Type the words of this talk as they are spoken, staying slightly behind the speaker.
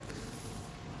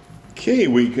Okay,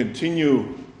 we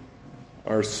continue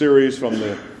our series from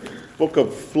the book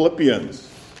of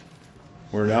Philippians.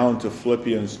 We're now into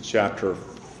Philippians chapter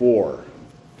 4.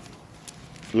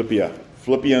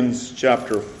 Philippians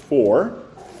chapter 4,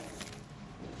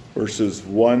 verses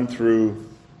 1 through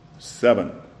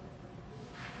 7.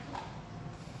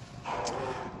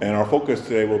 And our focus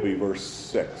today will be verse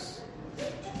 6.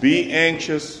 Be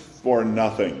anxious for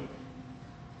nothing.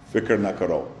 Fikr na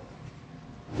karo.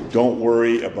 Don't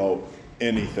worry about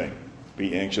anything.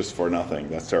 Be anxious for nothing.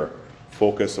 That's our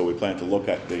focus. So we plan to look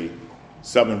at the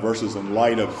 7 verses in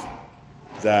light of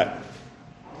that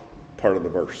part of the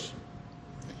verse.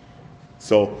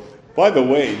 So, by the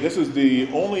way, this is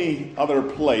the only other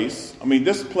place,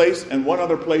 this place and one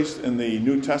other place in the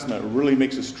New Testament really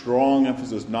makes a strong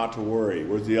emphasis not to worry.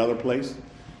 Where's the other place?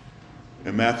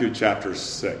 In Matthew chapter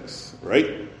 6,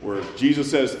 right? Where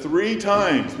Jesus says 3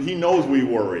 times, he knows we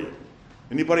worry.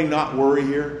 Anybody not worry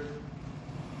here?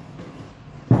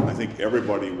 I think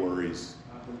everybody worries.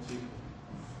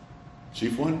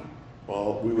 Chief one?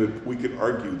 Well, we could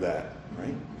argue that,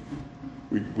 right?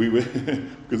 We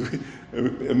would, because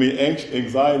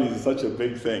anxiety is such a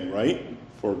big thing, right?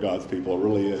 For God's people, it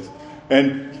really is.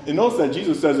 And notice that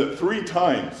Jesus says it 3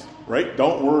 times, right?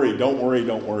 Don't worry, don't worry,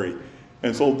 don't worry.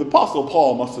 And so the Apostle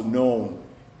Paul must have known,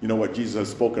 what Jesus has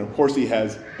spoken. Of course he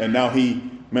has, and now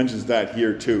he mentions that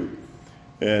here too.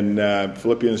 In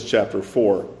Philippians chapter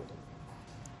 4.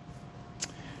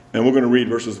 And we're going to read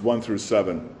verses 1 through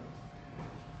 7.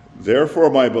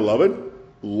 Therefore, my beloved,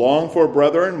 long for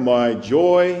brethren, my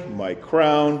joy, my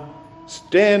crown,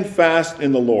 stand fast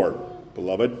in the Lord,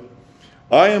 beloved.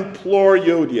 I implore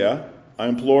Euodia, I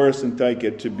implore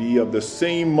Syntyche to be of the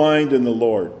same mind in the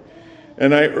Lord.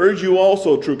 And I urge you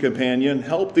also, true companion,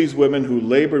 help these women who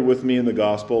labored with me in the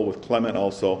gospel, with Clement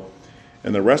also,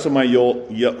 and the rest of my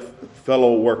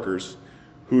fellow workers,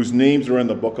 whose names are in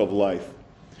the book of life.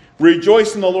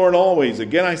 Rejoice in the Lord always.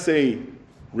 Again I say,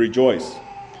 rejoice.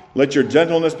 Let your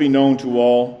gentleness be known to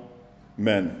all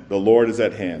men. The Lord is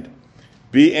at hand.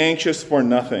 Be anxious for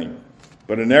nothing,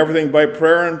 but in everything by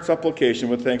prayer and supplication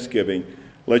with thanksgiving,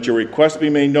 let your requests be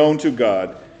made known to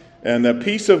God, and the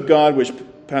peace of God, which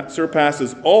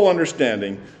surpasses all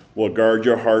understanding, will guard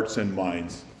your hearts and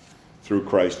minds through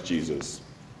Christ Jesus.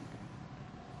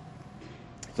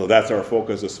 So that's our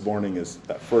focus this morning, is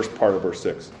that first part of verse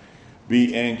 6.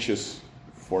 Be anxious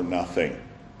for nothing.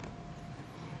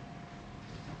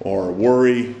 Or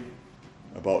worry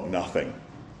about nothing.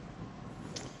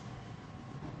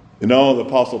 The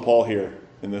Apostle Paul here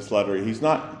in this letter, he's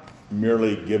not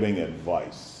merely giving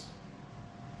advice.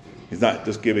 He's not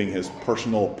just giving his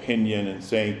personal opinion and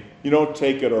saying,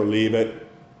 take it or leave it.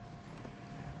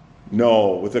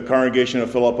 No, with the congregation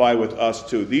of Philippi, with us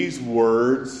too, these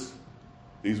words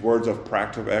of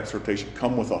practical exhortation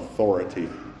come with authority.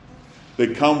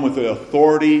 They come with the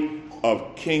authority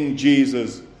of King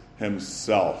Jesus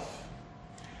himself.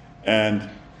 And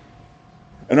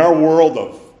in our world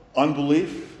of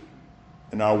unbelief,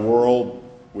 in our world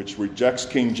which rejects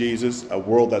King Jesus, a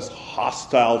world that's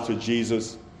hostile to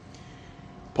Jesus,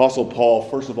 Apostle Paul,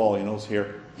 first of all,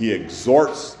 here, he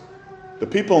exhorts the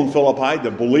people in Philippi,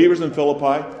 the believers in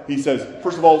Philippi. He says,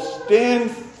 first of all, stand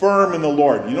firm in the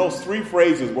Lord. 3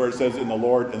 phrases where it says in the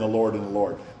Lord, in the Lord, in the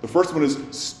Lord. The first one is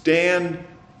stand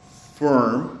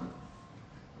firm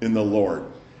in the Lord.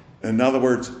 In other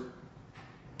words,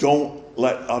 don't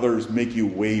let others make you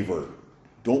waver.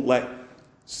 Don't let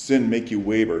sin make you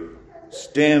waver.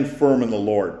 Stand firm in the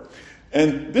Lord.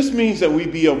 And this means that we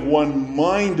be of one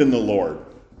mind in the Lord.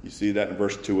 You see that in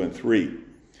verse 2 and 3.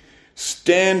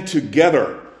 Stand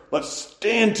together. Let's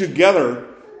stand together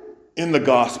in the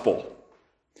gospel.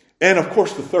 And of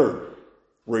course the third,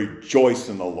 rejoice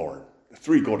in the Lord. The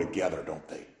 3 go together, don't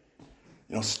they?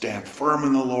 Stand firm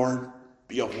in the Lord,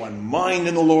 be of one mind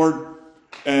in the Lord,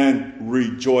 and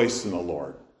rejoice in the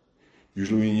Lord.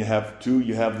 Usually when you have 2,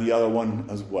 you have the other one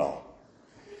as well.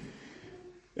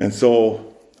 And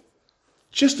so,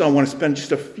 I want to spend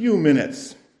just a few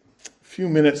minutes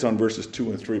on verses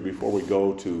 2 and 3 before we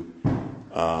go to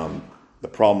the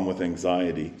problem with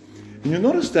anxiety. And you'll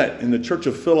notice that in the church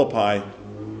of Philippi,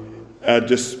 a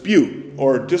dispute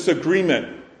or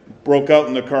disagreement broke out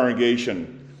in the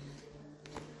congregation.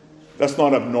 That's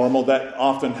not abnormal. That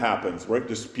often happens, right?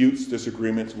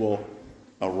 Disagreements will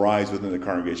arise within the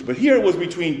congregation. But here it was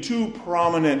between 2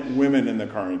 prominent women in the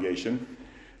congregation.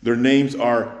 Their names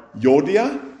are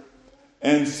Euodia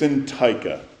and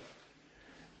Syntyche.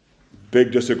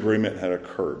 Big disagreement had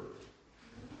occurred.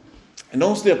 And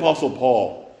notice the Apostle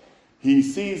Paul, he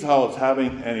sees how it's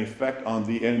having an effect on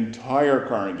the entire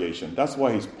congregation. That's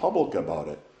why he's public about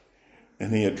it.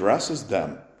 And he addresses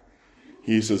them.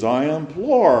 He says, I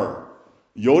implore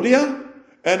Euodia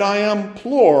and I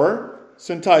implore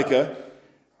Syntyche,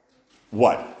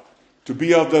 what? To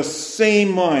be of the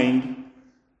same mind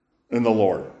in the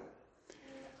Lord.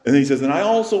 And then he says, and I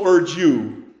also urge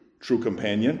you, true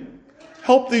companion,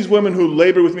 help these women who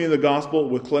labor with me in the gospel,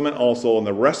 with Clement also, and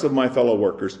the rest of my fellow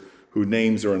workers whose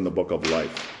names are in the book of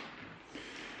life.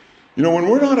 You know, when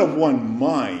we're not of one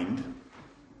mind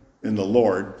in the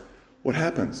Lord, what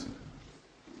happens?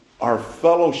 Our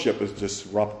fellowship is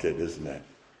disrupted, isn't it?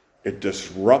 It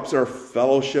disrupts our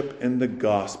fellowship in the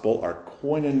gospel, our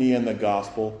koinonia in the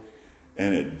gospel,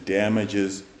 and it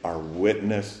damages our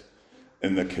witness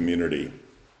in the community.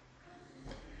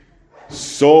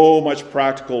 So much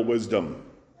practical wisdom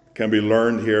can be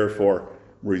learned here for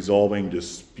resolving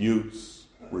disputes,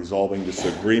 resolving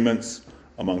disagreements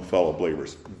among fellow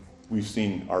believers. We've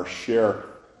seen our share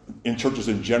in churches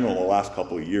in general the last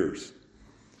couple of years,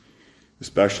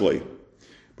 especially.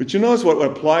 But you notice what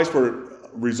applies for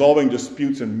resolving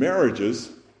disputes in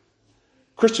marriages,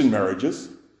 Christian marriages,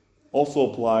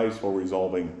 also applies for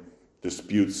resolving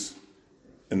disputes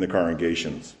in the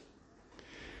congregations.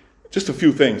 Just a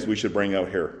few things we should bring out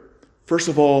here. First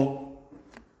of all,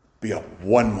 be of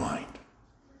one mind.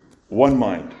 One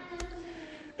mind.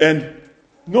 And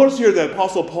notice here that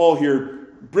Apostle Paul here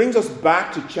brings us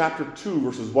back to chapter 2,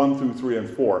 verses 1 through 3 and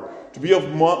 4. To be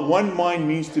of one mind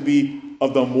means to be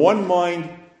of the one mind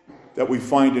that we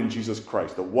find in Jesus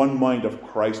Christ, the one mind of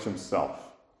Christ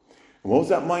himself. And what was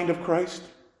that mind of Christ?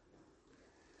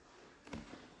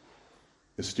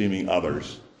 Esteeming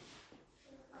others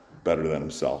better than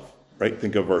himself. Right?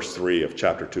 Think of verse 3 of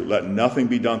chapter 2. Let nothing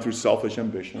be done through selfish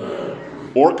ambition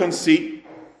or conceit,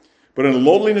 but in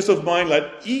lowliness of mind,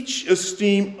 let each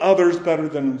esteem others better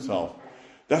than himself.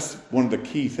 That's one of the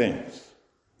key things,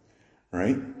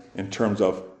 right? In terms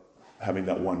of having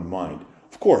that one mind.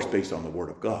 Of course, based on the Word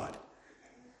of God.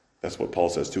 That's what Paul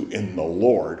says too, in the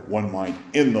Lord. One mind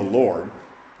in the Lord.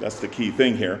 That's the key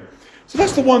thing here. So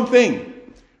that's the one thing,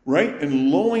 right?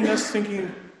 In lowliness,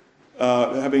 thinking,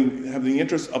 having the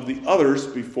interests of the others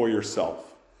before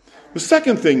yourself. The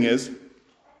second thing is,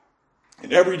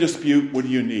 in every dispute, what do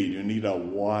you need? You need a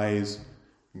wise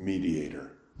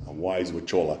mediator, a wise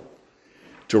wachola,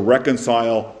 to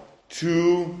reconcile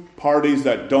two sides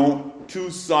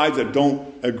that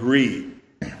don't agree.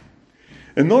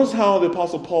 And notice how the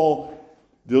Apostle Paul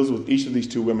deals with each of these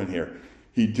two women here.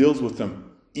 He deals with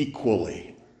them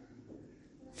equally,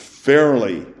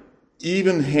 fairly,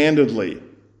 even-handedly.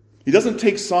 He doesn't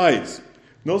take sides.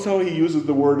 Notice how he uses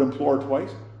the word implore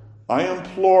twice. I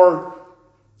implore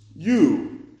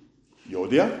you,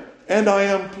 Euodia, and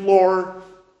I implore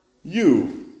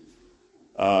you,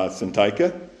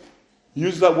 Syntyche.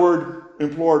 Use that word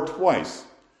implore twice.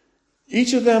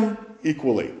 Each of them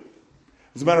equally.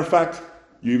 As a matter of fact,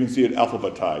 you even see it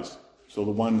alphabetized. So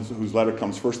the one whose letter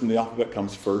comes first in the alphabet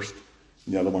comes first,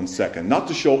 and the other one second. Not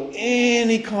to show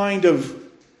any kind of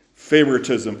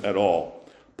favoritism at all.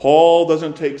 Paul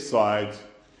doesn't take sides.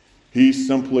 He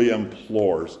simply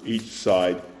implores each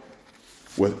side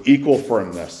with equal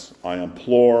firmness. I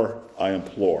implore, I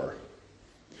implore.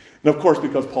 And of course,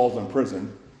 because Paul's in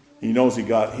prison, he knows he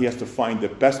has to find the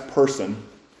best person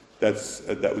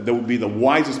that would be the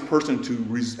wisest person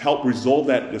to help resolve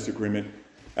that disagreement,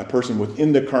 a person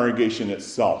within the congregation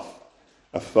itself,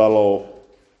 a fellow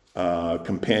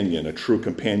companion, a true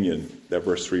companion that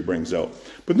verse 3 brings out.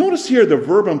 But notice here the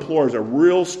verb implore is a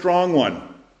real strong one.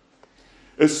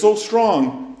 It's so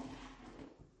strong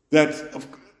that,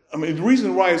 the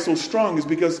reason why it's so strong is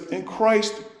because in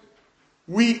Christ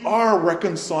we are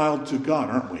reconciled to God,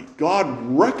 aren't we? God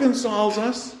reconciles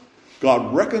us.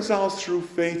 God reconciles through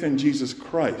faith in Jesus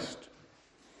Christ.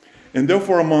 And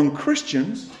therefore among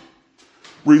Christians,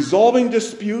 resolving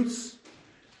disputes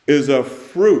is a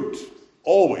fruit,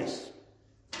 always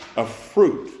a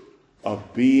fruit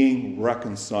of being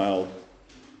reconciled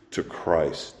to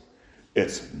Christ.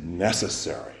 It's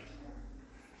necessary.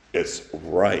 It's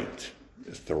right.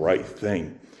 It's the right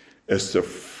thing. It's the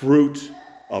fruit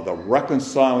of the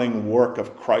reconciling work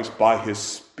of Christ by his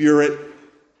Spirit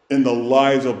in the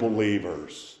lives of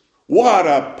believers. What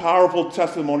a powerful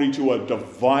testimony to a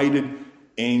divided,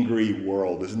 angry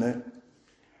world, isn't it?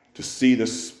 To see the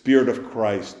Spirit of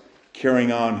Christ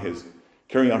carrying on his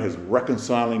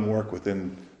reconciling work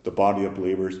within the body of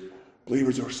believers.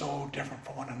 Believers are so different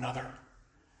from one another.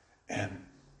 And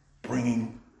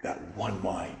bringing that one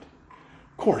mind.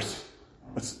 Of course,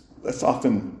 there's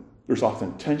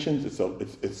often tensions.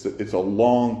 It's a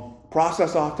long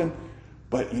process often.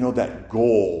 But that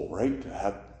goal, right? To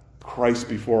have Christ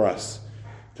before us.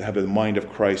 To have the mind of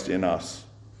Christ in us.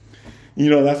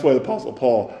 That's why the Apostle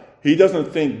Paul He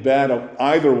doesn't think bad of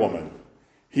either woman.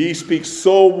 He speaks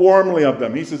so warmly of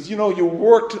them. He says, you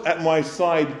worked at my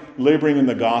side laboring in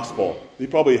the gospel. He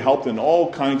probably helped in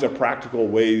all kinds of practical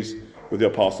ways with the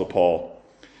Apostle Paul.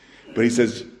 But he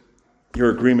says,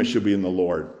 your agreement should be in the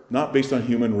Lord, not based on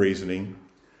human reasoning,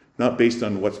 not based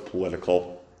on what's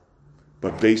political,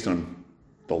 but based on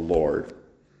the Lord,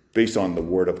 based on the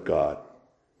Word of God.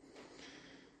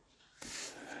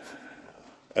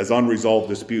 As unresolved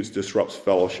disputes disrupts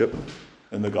fellowship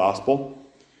in the gospel,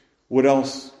 what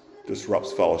else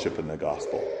disrupts fellowship in the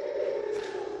gospel?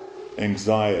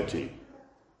 Anxiety.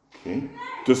 Okay?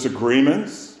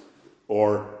 Disagreements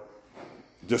or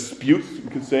disputes, you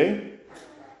could say,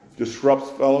 disrupts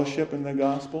fellowship in the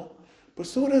gospel. But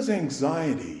so does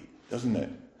anxiety, doesn't it?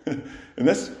 And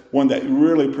that's one that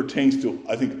really pertains to,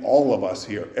 I think, all of us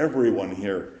here, everyone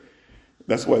here.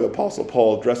 That's why the Apostle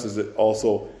Paul addresses it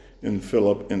also in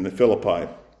the Philippi.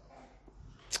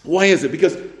 Why is it?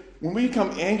 Because when we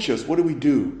become anxious, what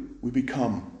do? We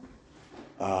become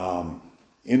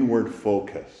inward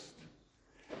focused.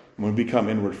 When we become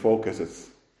inward focused, it's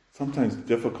sometimes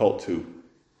difficult to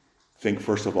think,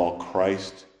 first of all,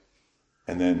 Christ,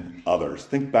 and then others.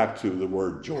 Think back to the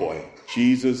word joy.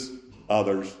 Jesus,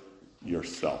 others,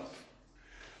 yourself.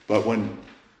 But when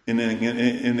in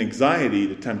anxiety,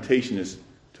 the temptation is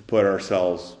to put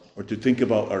ourselves, or to think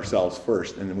about ourselves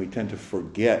first, and then we tend to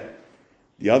forget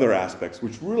the other aspects,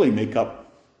 which really make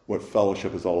up what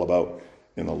fellowship is all about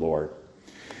in the Lord.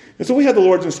 And so we have the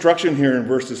Lord's instruction here in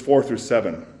verses 4 through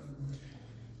 7.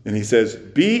 And he says,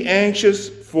 be anxious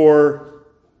for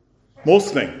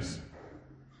most things.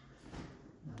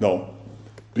 No,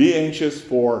 be anxious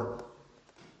for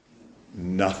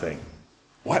nothing.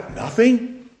 What,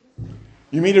 nothing?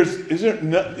 You mean is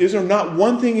there not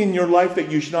one thing in your life that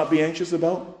you should not be anxious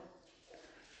about?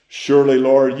 Surely,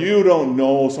 Lord, you don't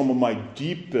know some of my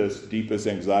deepest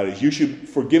anxieties. You should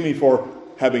forgive me for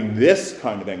having this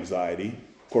kind of anxiety.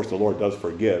 Of course, the Lord does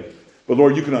forgive. But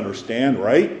Lord, you can understand,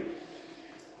 right?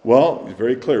 Well, it's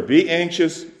very clear. Be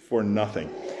anxious for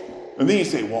nothing. And then you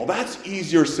say, well, that's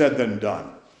easier said than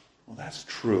done. Well, that's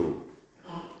true.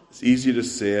 It's easy to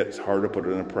say it. It's hard to put it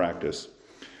into practice.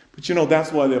 But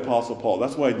that's why the Apostle Paul,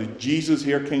 that's why King Jesus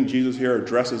here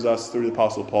addresses us through the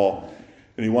Apostle Paul.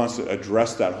 And he wants to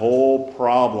address that whole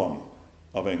problem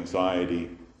of anxiety.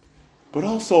 But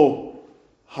also,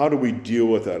 how do we deal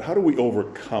with that? How do we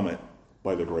overcome it?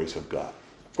 By the grace of God.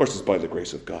 Of course, it's by the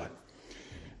grace of God.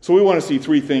 So we want to see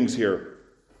three things here.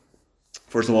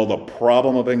 First of all, the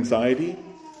problem of anxiety.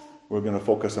 We're going to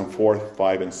focus on 4,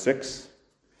 5, and 6.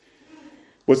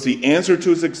 What's the answer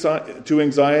to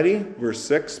anxiety? Verse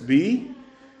 6b.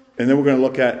 And then we're going to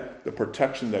look at the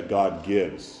protection that God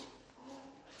gives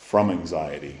from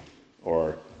anxiety,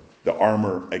 or the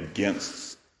armor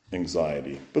against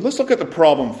anxiety. But let's look at the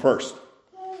problem first.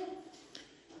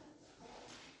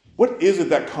 What is it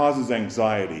that causes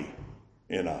anxiety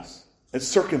in us? It's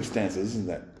circumstances, isn't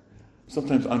it?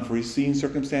 Sometimes unforeseen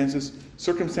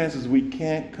circumstances we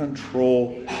can't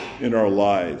control in our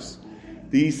lives.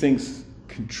 These things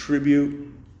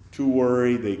contribute to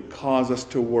worry, they cause us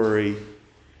to worry,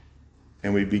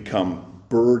 and we become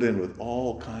burdened with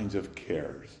all kinds of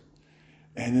cares.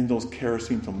 And then those cares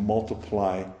seem to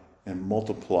multiply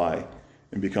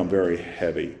and become very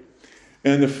heavy.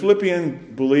 And the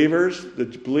Philippian believers, the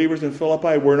believers in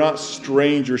Philippi, were not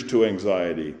strangers to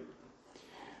anxiety.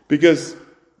 Because,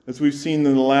 as we've seen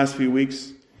in the last few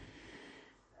weeks,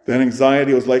 that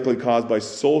anxiety was likely caused by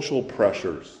social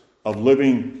pressures of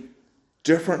living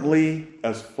differently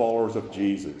as followers of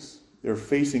Jesus. They're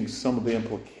facing some of the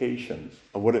implications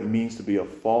of what it means to be a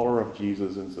follower of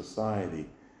Jesus in society.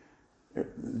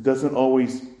 It doesn't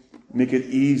always make it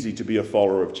easy to be a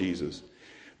follower of Jesus.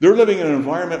 They're living in an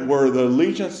environment where the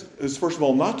allegiance is, first of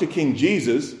all, not to King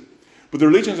Jesus, but their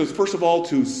allegiance is, first of all,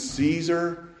 to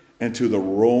Caesar and to the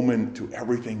Roman, to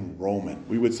everything Roman.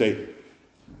 We would say,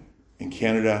 in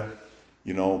Canada,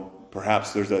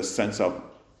 perhaps there's a sense of,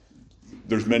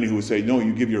 there's many who would say, no,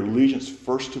 you give your allegiance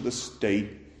first to the state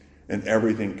and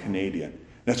everything Canadian.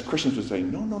 And as Christians would say,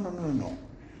 no.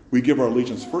 We give our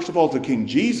allegiance, first of all, to King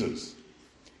Jesus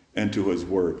and to his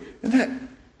word. And that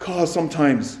caused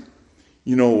sometimes,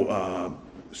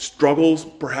 struggles.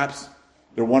 Perhaps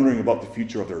they're wondering about the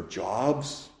future of their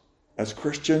jobs as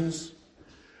Christians,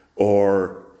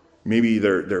 or maybe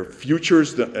their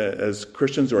futures as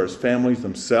Christians or as families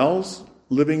themselves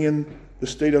living in the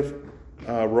state of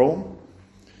Rome.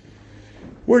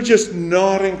 We're just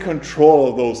not in control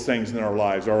of those things in our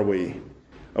lives, are we?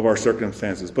 Of our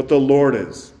circumstances. But the Lord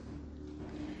is.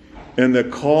 And the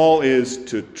call is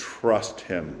to trust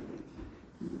him.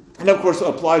 And of course, it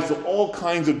applies to all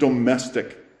kinds of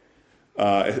domestic,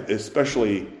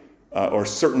 especially, or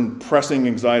certain pressing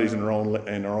anxieties in our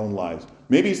own lives.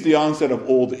 Maybe it's the onset of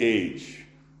old age.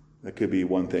 That could be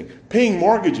one thing. Paying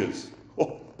mortgages.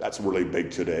 Oh, that's really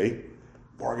big today.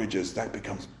 Mortgages, that's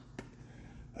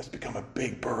become a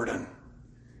big burden.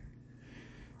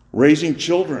 Raising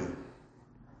children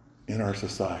in our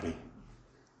society.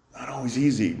 Not always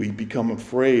easy. We become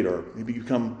afraid or we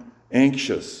become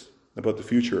anxious about the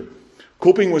future.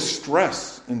 Coping with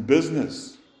stress in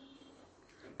business.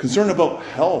 Concern about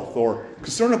health or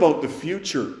concern about the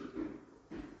future.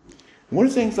 And what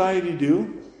does anxiety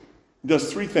do? It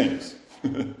does three things.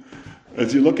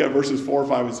 As you look at verses 4,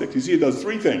 5, and 6, you see it does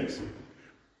three things.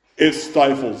 It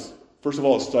stifles, first of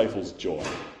all, it stifles joy.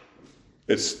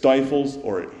 It stifles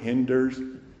or it hinders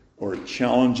or it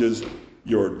challenges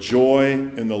your joy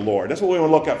in the Lord. That's what we want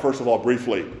to look at first of all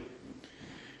briefly.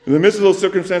 In the midst of those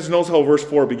circumstances, notice how verse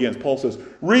 4 begins. Paul says,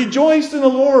 rejoice in the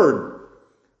Lord.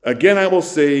 Again, I will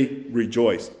say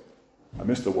rejoice. I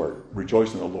missed the word.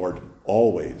 Rejoice in the Lord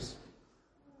always.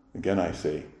 Again, I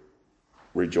say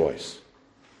rejoice.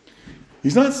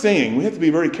 He's not saying, we have to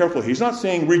be very careful. He's not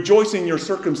saying rejoice in your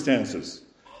circumstances.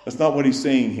 That's not what he's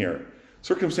saying here.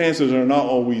 Circumstances are not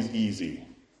always easy.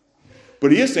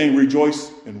 But he is saying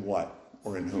rejoice in what?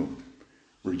 Or in whom?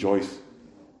 Rejoice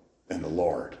in the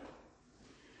Lord.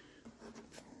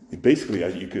 Basically,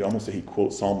 you could almost say he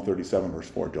quotes Psalm 37, verse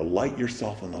 4. Delight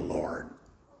yourself in the Lord,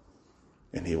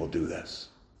 and he will do this.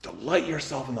 Delight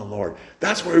yourself in the Lord.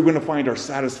 That's where we're going to find our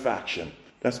satisfaction.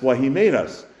 That's why he made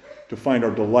us, to find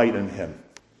our delight in him.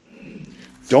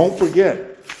 Don't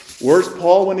forget, where's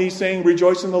Paul when he's saying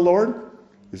rejoice in the Lord?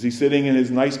 Is he sitting in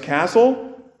his nice castle?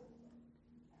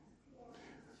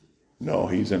 No,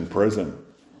 he's in prison.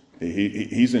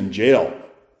 He's in jail.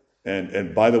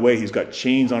 And by the way, he's got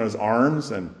chains on his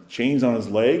arms and chains on his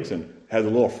legs and has a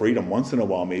little freedom once in a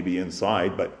while maybe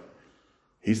inside, but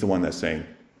he's the one that's saying,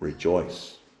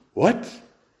 rejoice. What?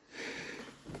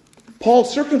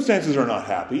 Paul's circumstances are not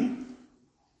happy,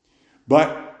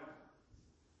 but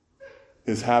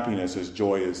his happiness, his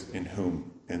joy is in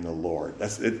whom? In the Lord.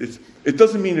 It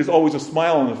doesn't mean there's always a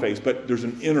smile on the face, but there's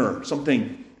an inner,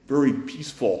 something very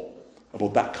peaceful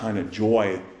about that kind of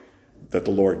joy that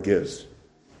the Lord gives.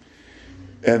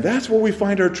 And that's where we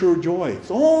find our true joy.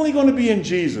 It's only going to be in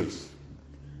Jesus.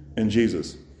 In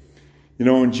Jesus. You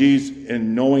know,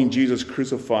 in knowing Jesus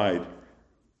crucified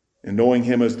and knowing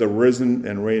him as the risen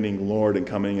and reigning Lord and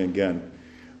coming again.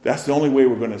 That's the only way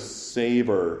we're going to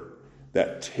savor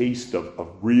that taste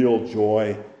of real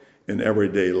joy in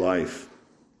everyday life.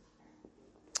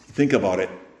 Think about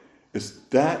it. It's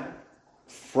that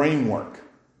framework.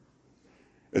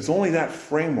 It's only that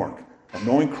framework of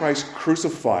knowing Christ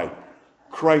crucified,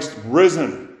 Christ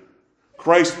risen,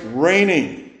 Christ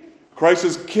reigning, Christ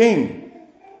is king.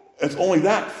 It's only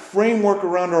that framework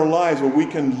around our lives where we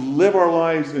can live our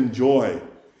lives in joy.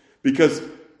 Because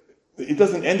it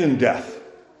doesn't end in death.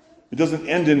 It doesn't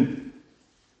end in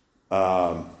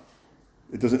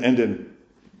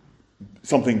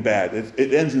something bad.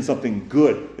 It ends in something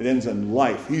good. It ends in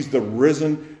life. He's the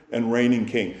risen and reigning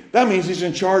king. That means he's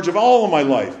in charge of all of my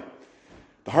life.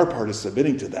 The hard part is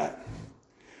submitting to that.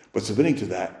 But submitting to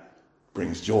that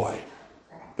brings joy.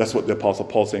 That's what the Apostle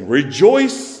Paul is saying.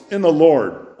 Rejoice in the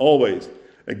Lord always.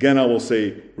 Again, I will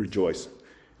say rejoice.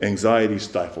 Anxiety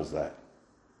stifles that.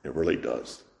 It really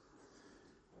does.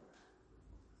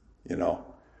 You know,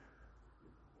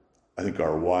 I think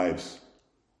our wives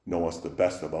know us the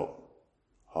best about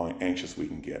how anxious we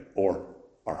can get. Or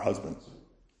our husbands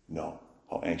know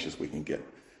how anxious we can get.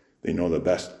 They know the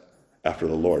best after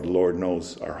the Lord. The Lord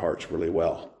knows our hearts really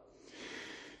well.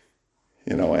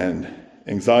 You know, and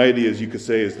anxiety, as you could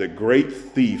say, is the great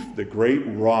thief, the great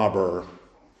robber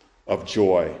of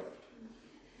joy.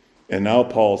 And now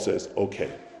Paul says,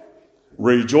 okay,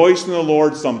 rejoice in the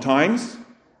Lord sometimes.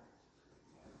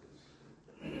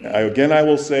 Again, I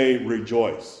will say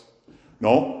rejoice.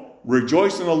 No,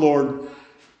 rejoice in the Lord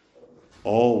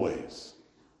always.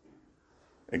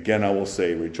 Again, I will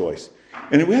say rejoice.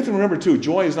 And we have to remember, too,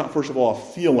 joy is not, first of all, a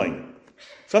feeling.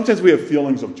 Sometimes we have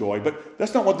feelings of joy, but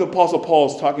that's not what the Apostle Paul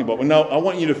is talking about. Now, I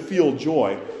want you to feel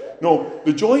joy. No,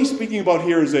 the joy he's speaking about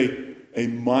here is a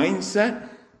mindset.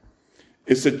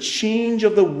 It's a change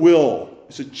of the will.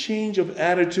 It's a change of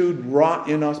attitude wrought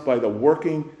in us by the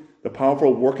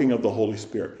powerful working of the Holy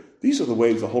Spirit. These are the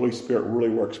ways the Holy Spirit really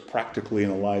works practically in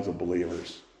the lives of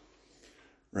believers.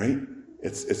 Right?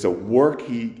 It's a work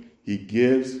he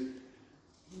gives.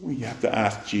 We have to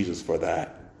ask Jesus for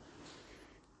that.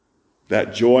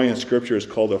 That joy in Scripture is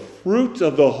called the fruit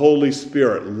of the Holy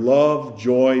Spirit. Love,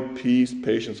 joy, peace,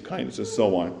 patience, kindness, and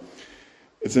so on.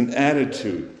 It's an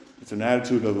attitude. It's an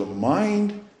attitude of the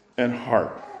mind and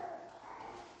heart.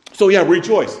 So yeah,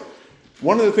 rejoice.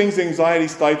 One of the things anxiety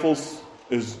stifles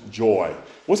is joy.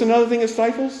 What's another thing it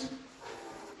stifles?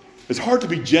 It's hard to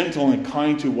be gentle and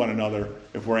kind to one another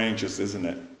if we're anxious, isn't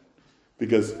it?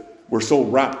 Because we're so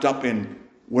wrapped up in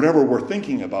whatever we're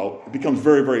thinking about, it becomes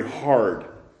very, very hard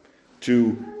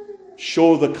to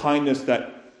show the kindness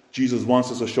that Jesus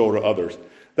wants us to show to others.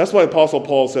 That's why Apostle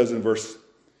Paul says in verse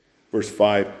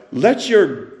 5, let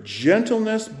your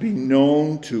gentleness be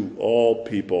known to all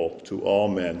people, to all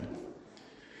men.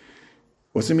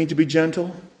 What's it mean to be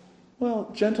gentle?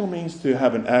 Well, gentle means to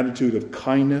have an attitude of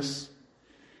kindness.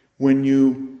 When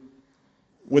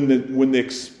the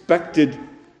expected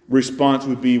response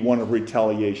would be one of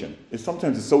retaliation.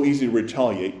 Sometimes it's so easy to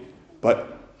retaliate,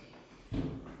 but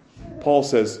Paul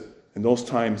says in those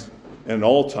times and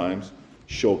all times,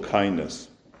 show kindness.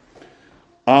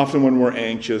 Often when we're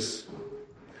anxious,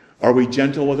 are we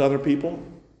gentle with other people?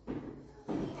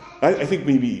 I think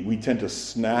maybe we tend to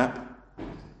snap.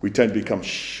 We tend to become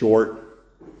short.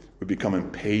 We become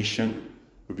impatient.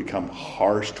 We become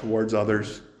harsh towards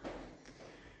others.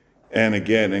 And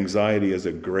again, anxiety is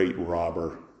a great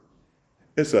robber.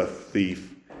 It's a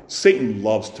thief. Satan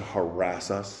loves to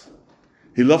harass us.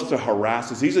 He loves to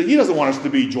harass us. He doesn't want us to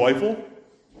be joyful.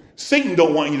 Satan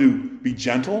don't want you to be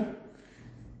gentle.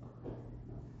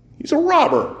 He's a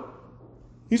robber.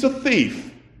 He's a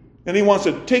thief. And he wants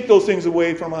to take those things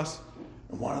away from us.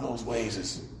 And one of those ways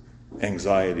is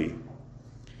anxiety.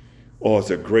 Oh,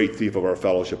 it's a great thief of our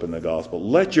fellowship in the gospel.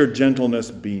 Let your gentleness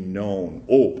be known.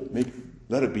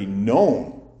 Let it be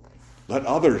known. Let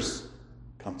others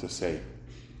come to say,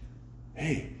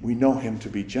 hey, we know him to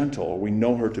be gentle, or we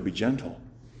know her to be gentle.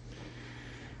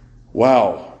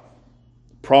 Wow.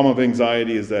 The problem of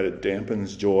anxiety is that it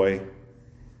dampens joy.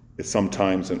 It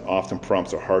sometimes and often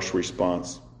prompts a harsh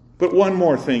response. But one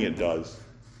more thing it does.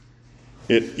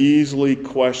 It easily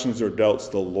questions or doubts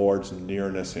the Lord's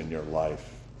nearness in your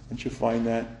life. Don't you find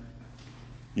that?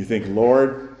 You think,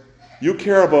 Lord, you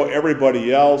care about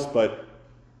everybody else, but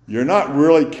you're not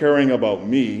really caring about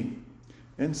me.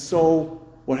 And so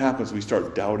what happens? We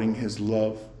start doubting his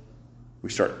love. We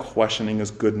start questioning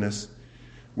his goodness.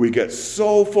 We get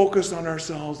so focused on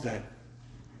ourselves that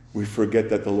we forget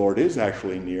that the Lord is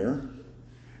actually near.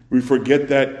 We forget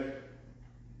that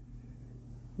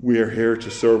we are here to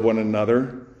serve one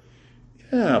another.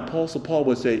 Yeah, Apostle Paul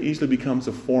would say it easily becomes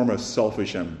a form of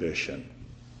selfish ambition.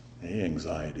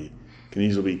 Anxiety can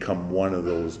easily become one of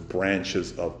those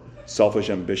branches of selfish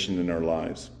ambition in our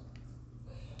lives.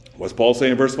 What's Paul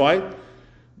saying in verse 5?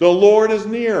 The Lord is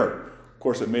near. Of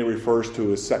course, it may refer to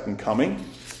his second coming,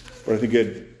 but I think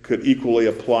it could equally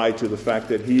apply to the fact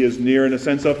that he is near in the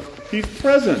sense of he's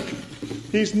present.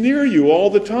 He's near you all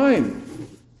the time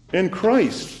in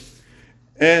Christ.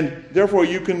 And therefore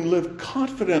you can live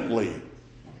confidently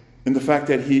in the fact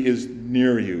that he is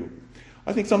near you.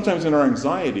 I think sometimes in our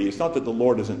anxiety, it's not that the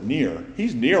Lord isn't near.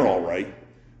 He's near all right.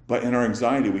 But in our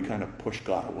anxiety, we kind of push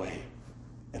God away.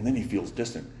 And then he feels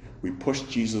distant. We push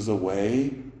Jesus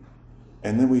away.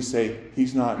 And then we say,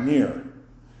 he's not near.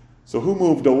 So who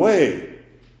moved away?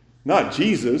 Not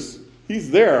Jesus. He's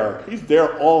there. He's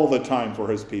there all the time for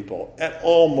his people. At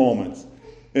all moments.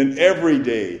 And every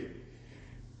day.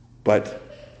 But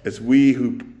it's we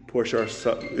who push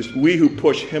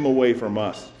him away from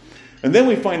us. And then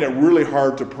we find it really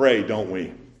hard to pray, don't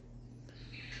we?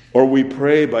 Or we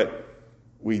pray, but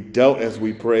we doubt as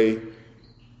we pray,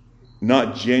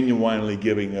 not genuinely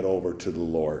giving it over to the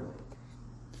Lord.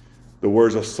 The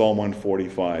words of Psalm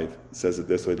 145 says it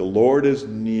this way: the Lord is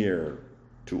near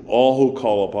to all who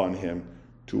call upon him,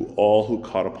 to all who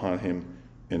call upon him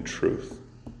in truth.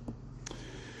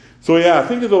 So yeah,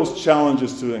 think of those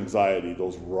challenges to anxiety,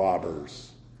 those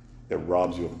robbers. It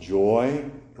robs you of joy,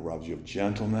 it robs you of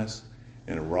gentleness,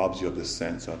 and it robs you of the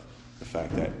sense of the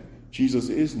fact that Jesus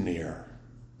is near.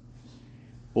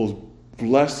 Those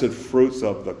blessed fruits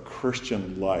of the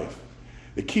Christian life.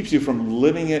 It keeps you from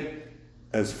living it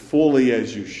as fully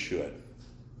as you should.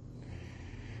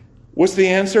 What's the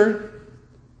answer?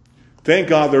 Thank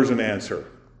God there's an answer.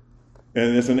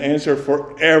 And it's an answer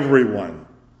for everyone.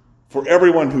 For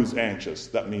everyone who's anxious.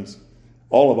 That means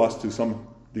all of us to some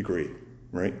degree,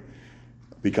 right?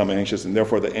 Become anxious, and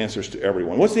therefore the answer's to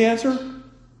everyone. What's the answer?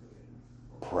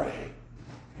 Pray.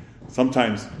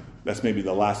 Sometimes that's maybe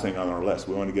the last thing on our list.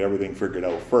 We want to get everything figured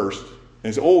out first.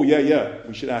 And say, oh, yeah,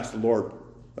 we should ask the Lord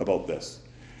about this.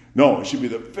 No, it should be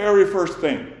the very first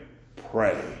thing.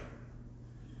 Pray.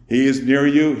 He is near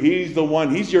you. He's the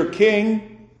one. He's your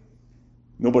king.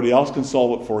 Nobody else can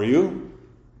solve it for you,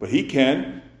 but he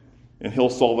can, and he'll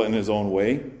solve it in his own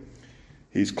way.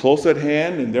 He's close at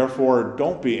hand, and therefore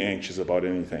don't be anxious about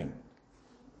anything.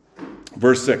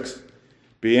 Verse 6,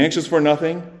 be anxious for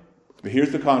nothing. But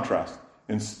here's the contrast.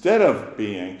 Instead of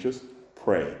being anxious,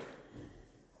 pray.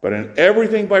 But in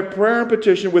everything by prayer and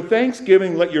petition with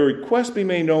thanksgiving, let your requests be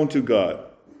made known to God.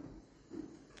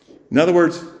 In other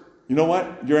words, you know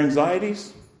what? Your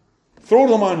anxieties, throw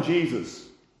them on Jesus.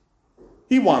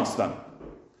 He wants them.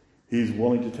 He's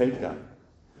willing to take them.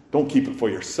 Don't keep it for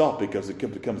yourself because it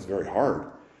becomes very hard.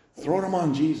 Throw them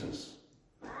on Jesus.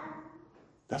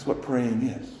 That's what praying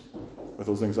is with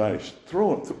those anxieties.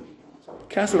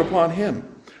 Cast it upon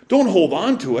him. Don't hold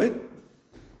on to it.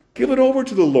 Give it over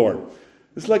to the Lord.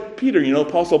 It's like Peter,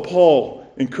 Apostle Paul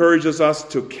encourages us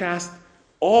to cast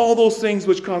all those things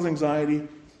which cause anxiety,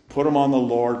 put them on the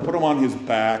Lord, put them on his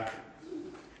back,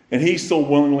 and he so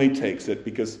willingly takes it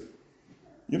because,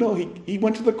 he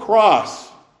went to the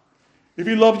cross. If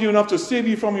he loved you enough to save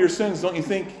you from your sins, don't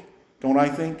I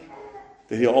think,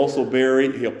 that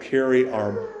he'll carry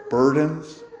our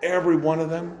burdens, every one of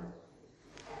them?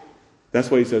 That's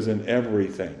why he says in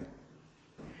everything.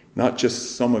 Not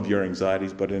just some of your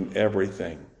anxieties, but in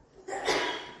everything.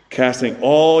 Casting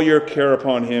all your care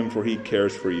upon him, for he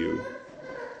cares for you.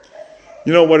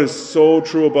 You know what is so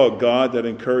true about God that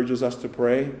encourages us to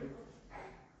pray?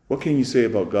 What can you say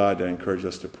about God that encourages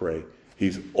us to pray?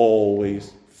 He's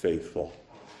always faithful.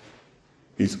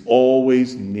 He's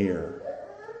always near.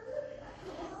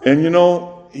 And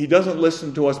he doesn't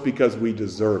listen to us because we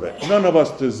deserve it. None of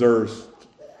us deserves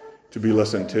to be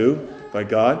listened to by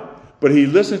God. But he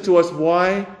listens to us.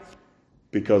 Why?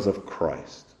 Because of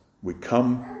Christ. We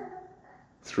come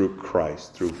through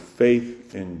Christ, through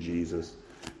faith in Jesus,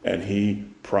 and he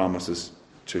promises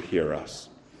to hear us.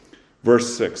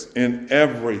 Verse 6, in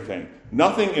everything.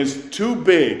 Nothing is too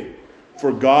big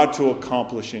for God to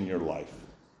accomplish in your life.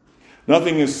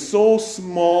 Nothing is so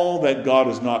small that God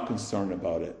is not concerned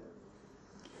about it.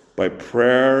 By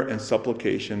prayer and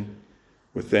supplication,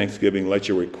 with thanksgiving, let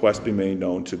your requests be made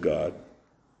known to God.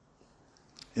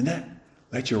 Isn't that?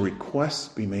 Let your requests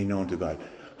be made known to God.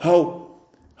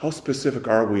 How specific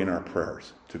are we in our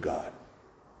prayers to God?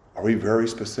 Are we very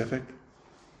specific?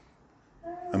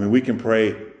 I mean, we can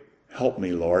pray, help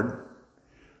me, Lord.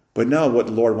 But now what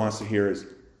the Lord wants to hear is,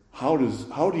 how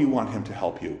do you want him to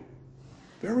help you?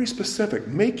 Very specific.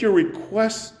 Make your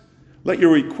requests, let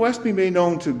your requests be made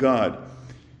known to God.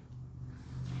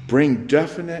 Bring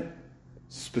definite,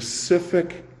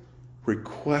 specific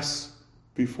requests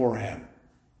before him.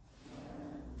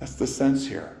 That's the sense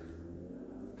here.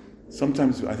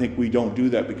 Sometimes I think we don't do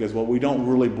that because, we don't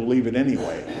really believe it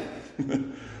anyway.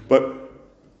 But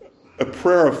a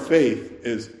prayer of faith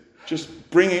is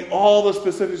just bringing all the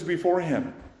specifics before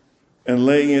him and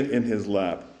laying it in his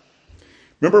lap.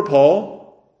 Remember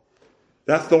Paul?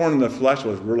 That thorn in the flesh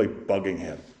was really bugging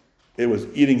him. It was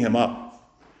eating him up.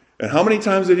 And how many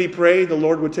times did he pray the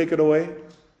Lord would take it away?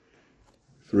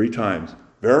 3 times.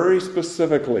 Very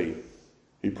specifically.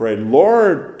 He prayed,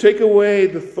 Lord, take away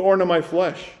the thorn of my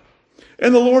flesh.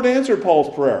 And the Lord answered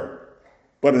Paul's prayer,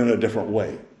 but in a different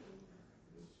way.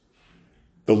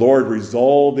 The Lord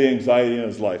resolved the anxiety in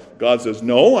his life. God says,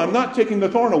 no, I'm not taking the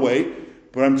thorn away,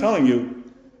 but I'm telling you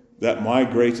that my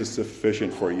grace is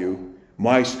sufficient for you.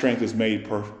 My strength is made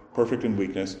perfect in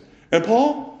weakness. And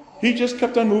Paul, he just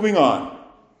kept on moving on.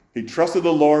 He trusted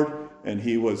the Lord, and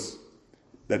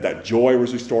that joy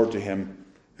was restored to him,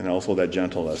 and also that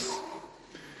gentleness.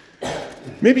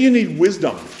 Maybe you need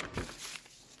wisdom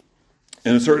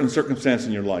in a certain circumstance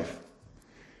in your life.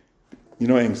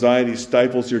 Anxiety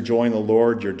stifles your joy in the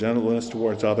Lord, your gentleness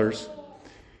towards others.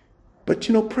 But,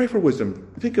 pray for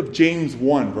wisdom. Think of James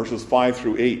 1, verses 5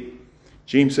 through 8.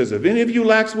 James says, if any of you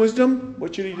lacks wisdom,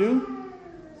 what should he do?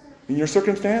 In your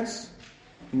circumstance,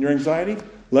 in your anxiety,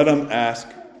 let him ask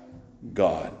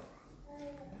God.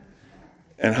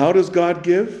 And how does God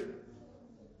give?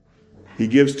 He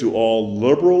gives to all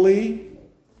liberally.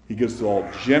 He gives to all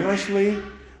generously,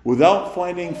 without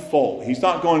finding fault. He's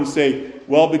not going to say,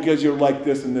 well, because you're like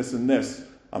this and this and this,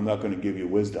 I'm not going to give you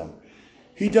wisdom.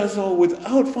 He does so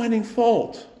without finding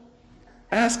fault.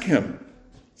 Ask him,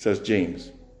 says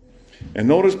James. And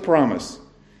note his promise,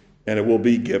 and it will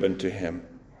be given to him.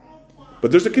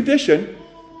 But there's a condition.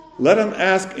 Let him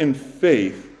ask in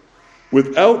faith,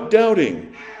 without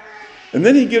doubting. And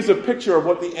then he gives a picture of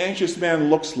what the anxious man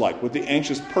looks like, what the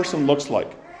anxious person looks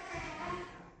like.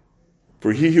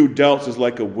 For he who doubts is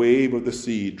like a wave of the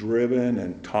sea, driven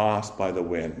and tossed by the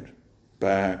wind,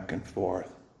 back and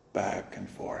forth,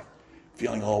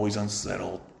 feeling always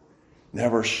unsettled,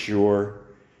 never sure.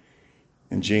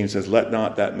 And James says, let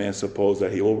not that man suppose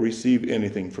that he will receive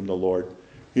anything from the Lord.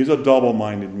 He's a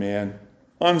double-minded man.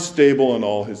 unstable in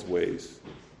all his ways.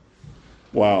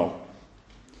 Wow.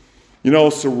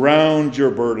 Surround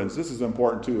your burdens. This is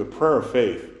important too, a prayer of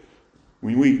faith.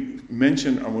 When we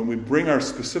mention, or when we bring our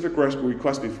specific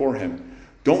request before him,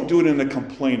 don't do it in a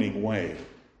complaining way.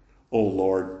 Oh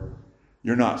Lord,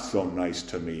 you're not so nice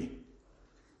to me.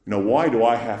 Why do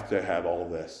I have to have all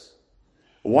this?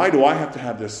 Why do I have to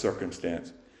have this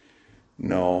circumstance?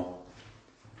 No.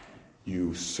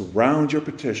 You surround your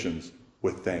petitions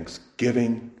with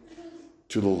thanksgiving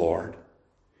to the Lord.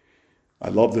 I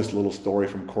love this little story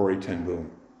from Corrie ten Boom.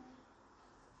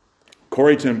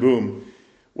 Corrie ten Boom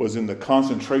was in the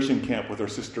concentration camp with her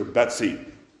sister Betsy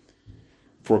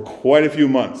for quite a few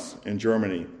months in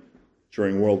Germany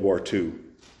during World War II.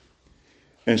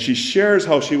 And she shares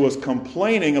how she was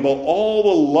complaining about all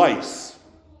the lice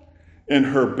in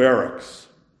her barracks.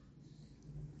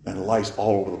 And lice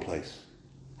all over the place.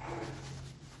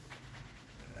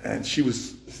 And she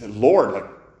said, Lord,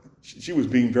 she was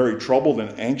being very troubled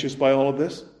and anxious by all of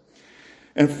this.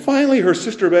 And finally, her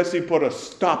sister Betsy put a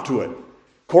stop to it.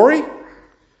 Corrie,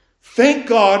 thank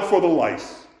God for the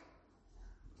lice.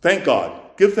 Thank God.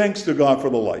 Give thanks to God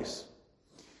for the lice.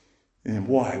 And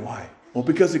why? Why? Well,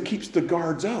 because it keeps the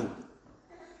guards out.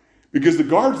 Because the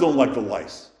guards don't like the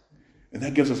lice. And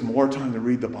that gives us more time to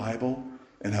read the Bible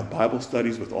and have Bible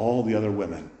studies with all the other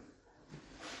women.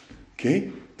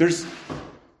 Okay? There's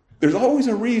always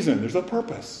a reason. There's a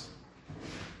purpose.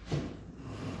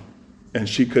 And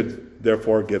she could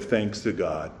therefore give thanks to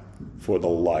God for the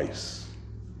lice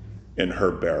in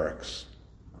her barracks.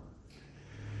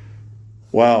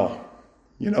 Wow.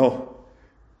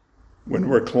 When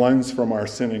we're cleansed from our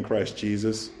sin in Christ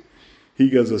Jesus, he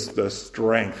gives us the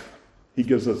strength. He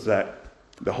gives us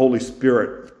the Holy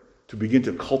Spirit to begin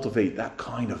to cultivate that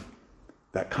kind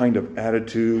of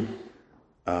attitude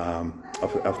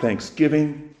of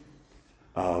thanksgiving,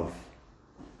 of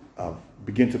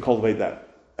begin to cultivate that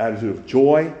attitude of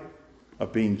joy,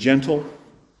 of being gentle.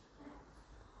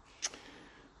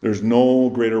 There's no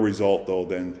greater result, though,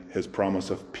 than his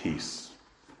promise of peace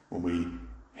when we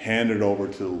hand it over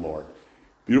to the Lord.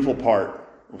 Beautiful part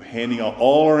of handing out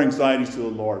all our anxieties to the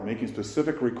Lord, making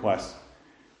specific requests,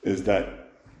 is that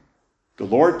the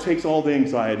Lord takes all the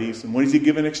anxieties, and what does he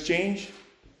give in exchange?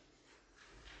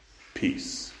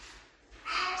 Peace.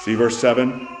 See verse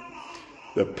 7?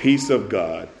 The peace of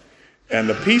God. And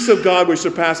the peace of God, which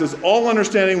surpasses all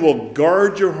understanding, will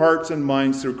guard your hearts and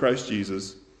minds through Christ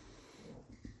Jesus.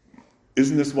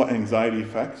 Isn't this what anxiety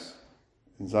affects?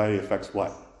 Anxiety affects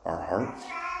what? Our hearts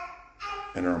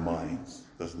and our minds,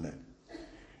 doesn't it?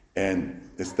 And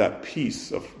it's that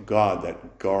peace of God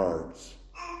that guards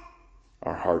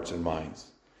our hearts and minds.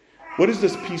 What is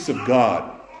this peace of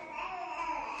God?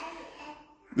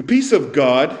 The peace of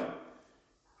God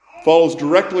follows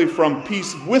directly from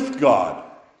peace with God.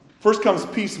 First comes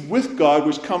peace with God,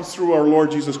 which comes through our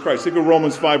Lord Jesus Christ. Think of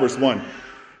Romans 5, verse 1.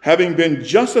 Having been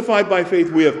justified by faith,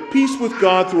 we have peace with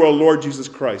God through our Lord Jesus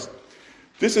Christ.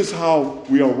 This is how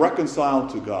we are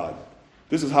reconciled to God.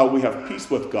 This is how we have peace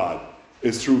with God,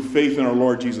 is through faith in our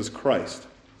Lord Jesus Christ.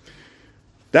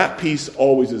 That peace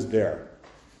always is there.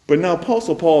 But now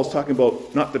Apostle Paul is talking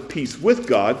about not the peace with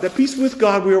God. That peace with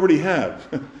God we already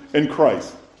have in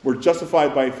Christ. We're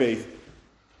justified by faith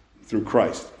through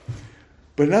Christ.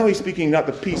 But now he's speaking not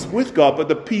the peace with God, but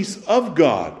the peace of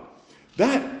God.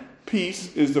 That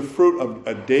peace is the fruit of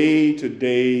a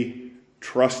day-to-day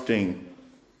trusting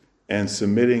and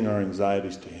submitting our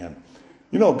anxieties to him.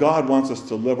 God wants us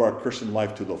to live our Christian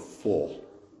life to the full.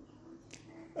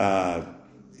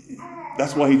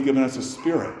 That's why he's given us a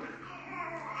spirit,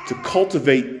 to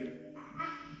cultivate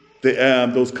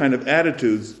those kind of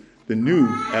attitudes, the new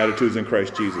attitudes in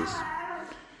Christ Jesus.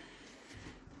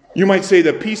 You might say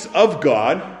the peace of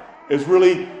God is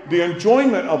really the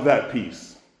enjoyment of that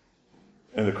peace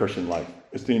in the Christian life.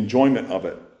 It's the enjoyment of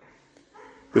it.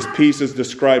 This peace is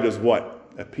described as what?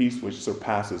 A peace which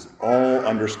surpasses all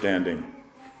understanding.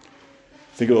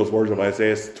 Think of those words of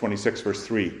Isaiah 26, verse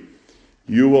 3.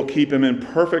 You will keep him in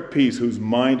perfect peace whose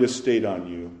mind is stayed on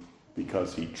you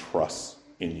because he trusts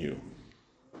in you.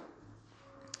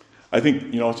 I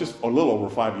think, it's just a little over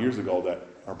 5 years ago that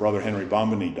our brother Henry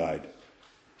Bombany died.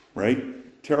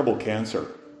 Right? Terrible cancer.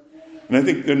 And I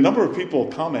think a number of people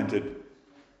commented,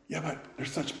 yeah, but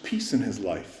there's such peace in his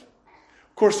life.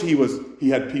 Of course, he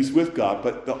had peace with God,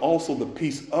 but also the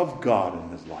peace of God in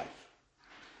his life.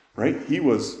 Right? He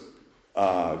was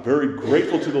very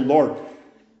grateful to the Lord.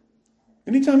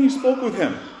 Anytime you spoke with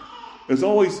him, it was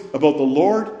always about the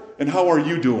Lord and how are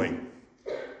you doing?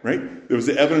 Right? There was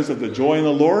the evidence of the joy in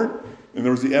the Lord, and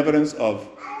there was the evidence of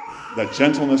that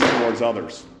gentleness towards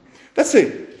others. That's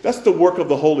it. That's the work of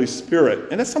the Holy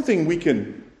Spirit. And that's something we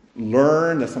can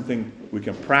learn. That's something we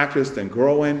can practice and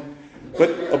grow in. But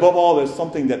above all, it's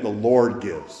something that the Lord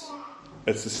gives.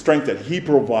 It's the strength that He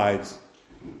provides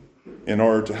in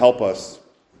order to help us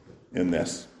in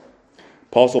this.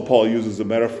 Apostle Paul uses a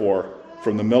metaphor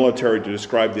from the military to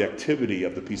describe the activity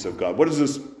of the peace of God. What does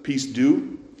this peace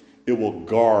do? It will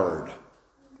guard.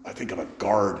 I think of a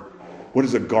guard. What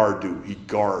does a guard do? He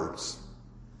guards,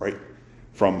 right,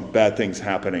 from bad things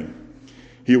happening.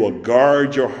 He will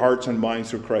guard your hearts and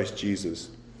minds through Christ Jesus.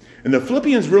 And the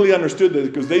Philippians really understood this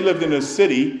because they lived in a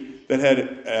city that had,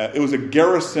 it was a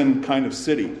garrison kind of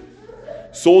city.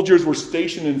 Soldiers were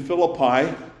stationed in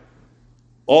Philippi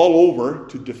all over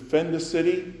to defend the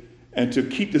city and to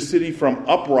keep the city from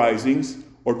uprisings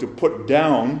or to put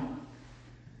down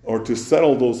or to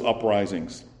settle those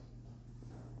uprisings.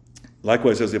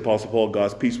 Likewise, as the Apostle Paul,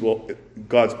 God's peace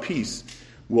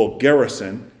will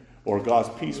garrison, or God's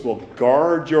peace will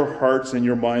guard your hearts and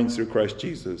your minds through Christ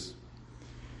Jesus.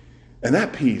 And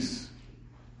that peace,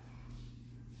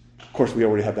 of course, we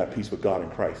already have that peace with God in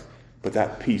Christ. But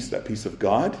that peace of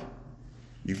God,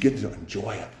 you get to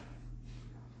enjoy it.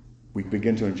 We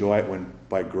begin to enjoy it when,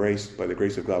 by the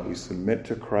grace of God, we submit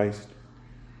to Christ,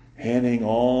 handing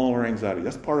all our anxiety.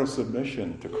 That's part of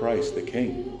submission to Christ the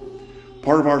King.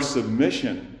 Part of our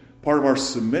submitting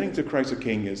to Christ the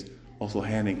King is also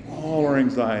handing all our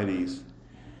anxieties,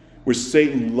 which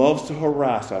Satan loves to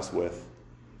harass us with.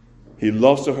 He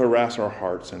loves to harass our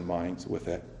hearts and minds with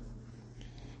it.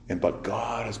 But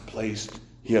God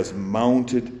He has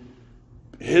mounted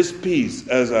His peace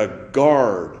as a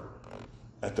guard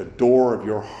at the door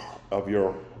of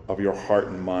your heart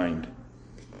and mind.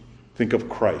 Think of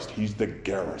Christ. He's the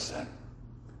garrison.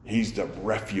 He's the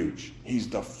refuge. He's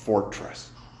the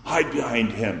fortress. Hide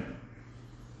behind Him.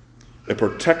 It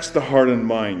protects the heart and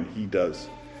mind. He does.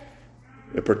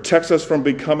 It protects us from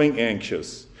becoming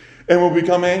anxious. And when we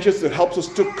become anxious, it helps us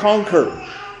to conquer.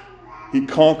 He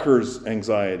conquers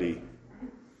anxiety.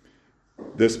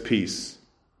 This peace,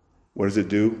 what does it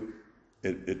do?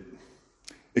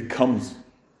 It comes.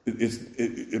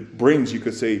 It brings, you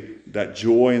could say, that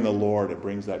joy in the Lord. It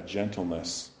brings that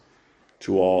gentleness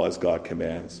to all as God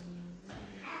commands.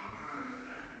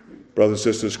 Brothers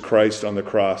and sisters, Christ on the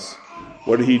cross,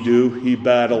 what did He do? He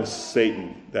battled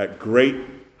Satan, that great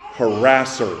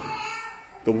harasser,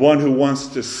 the one who wants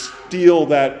to steal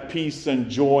that peace and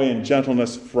joy and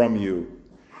gentleness from you.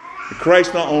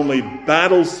 Christ not only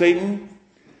battled Satan,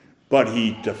 but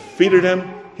He defeated him.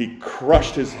 He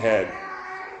crushed his head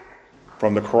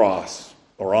from the cross,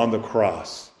 or on the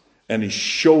cross. And He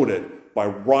showed it by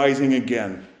rising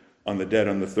again on the dead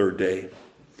on the third day.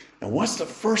 And what's the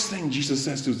first thing Jesus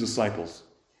says to His disciples?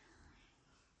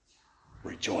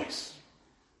 Rejoice.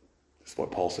 That's what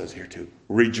Paul says here too.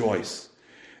 Rejoice.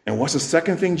 And what's the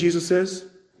second thing Jesus says?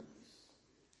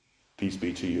 Peace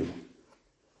be to you.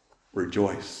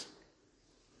 Rejoice.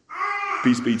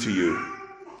 Peace be to you.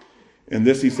 And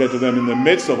this He said to them in the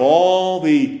midst of all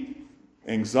the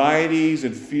anxieties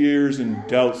and fears and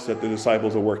doubts that the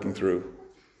disciples are working through.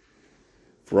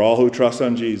 For all who trust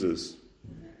on Jesus,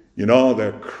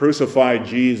 the crucified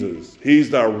Jesus, He's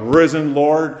the risen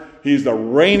Lord, He's the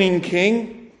reigning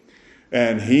King,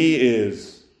 and He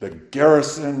is the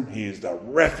garrison, He is the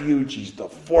refuge, He's the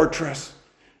fortress.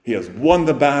 He has won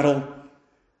the battle.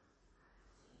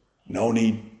 No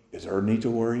need. Is there a need to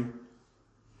worry?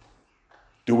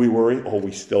 Do we worry? Oh,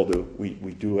 we still do. We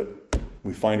do it.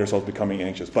 We find ourselves becoming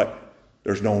anxious. But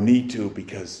there's no need to,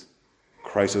 because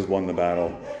Christ has won the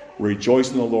battle. Rejoice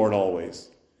in the Lord always.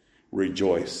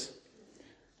 Rejoice.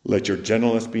 Let your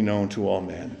gentleness be known to all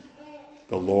men.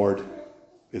 The Lord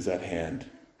is at hand.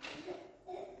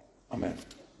 Amen.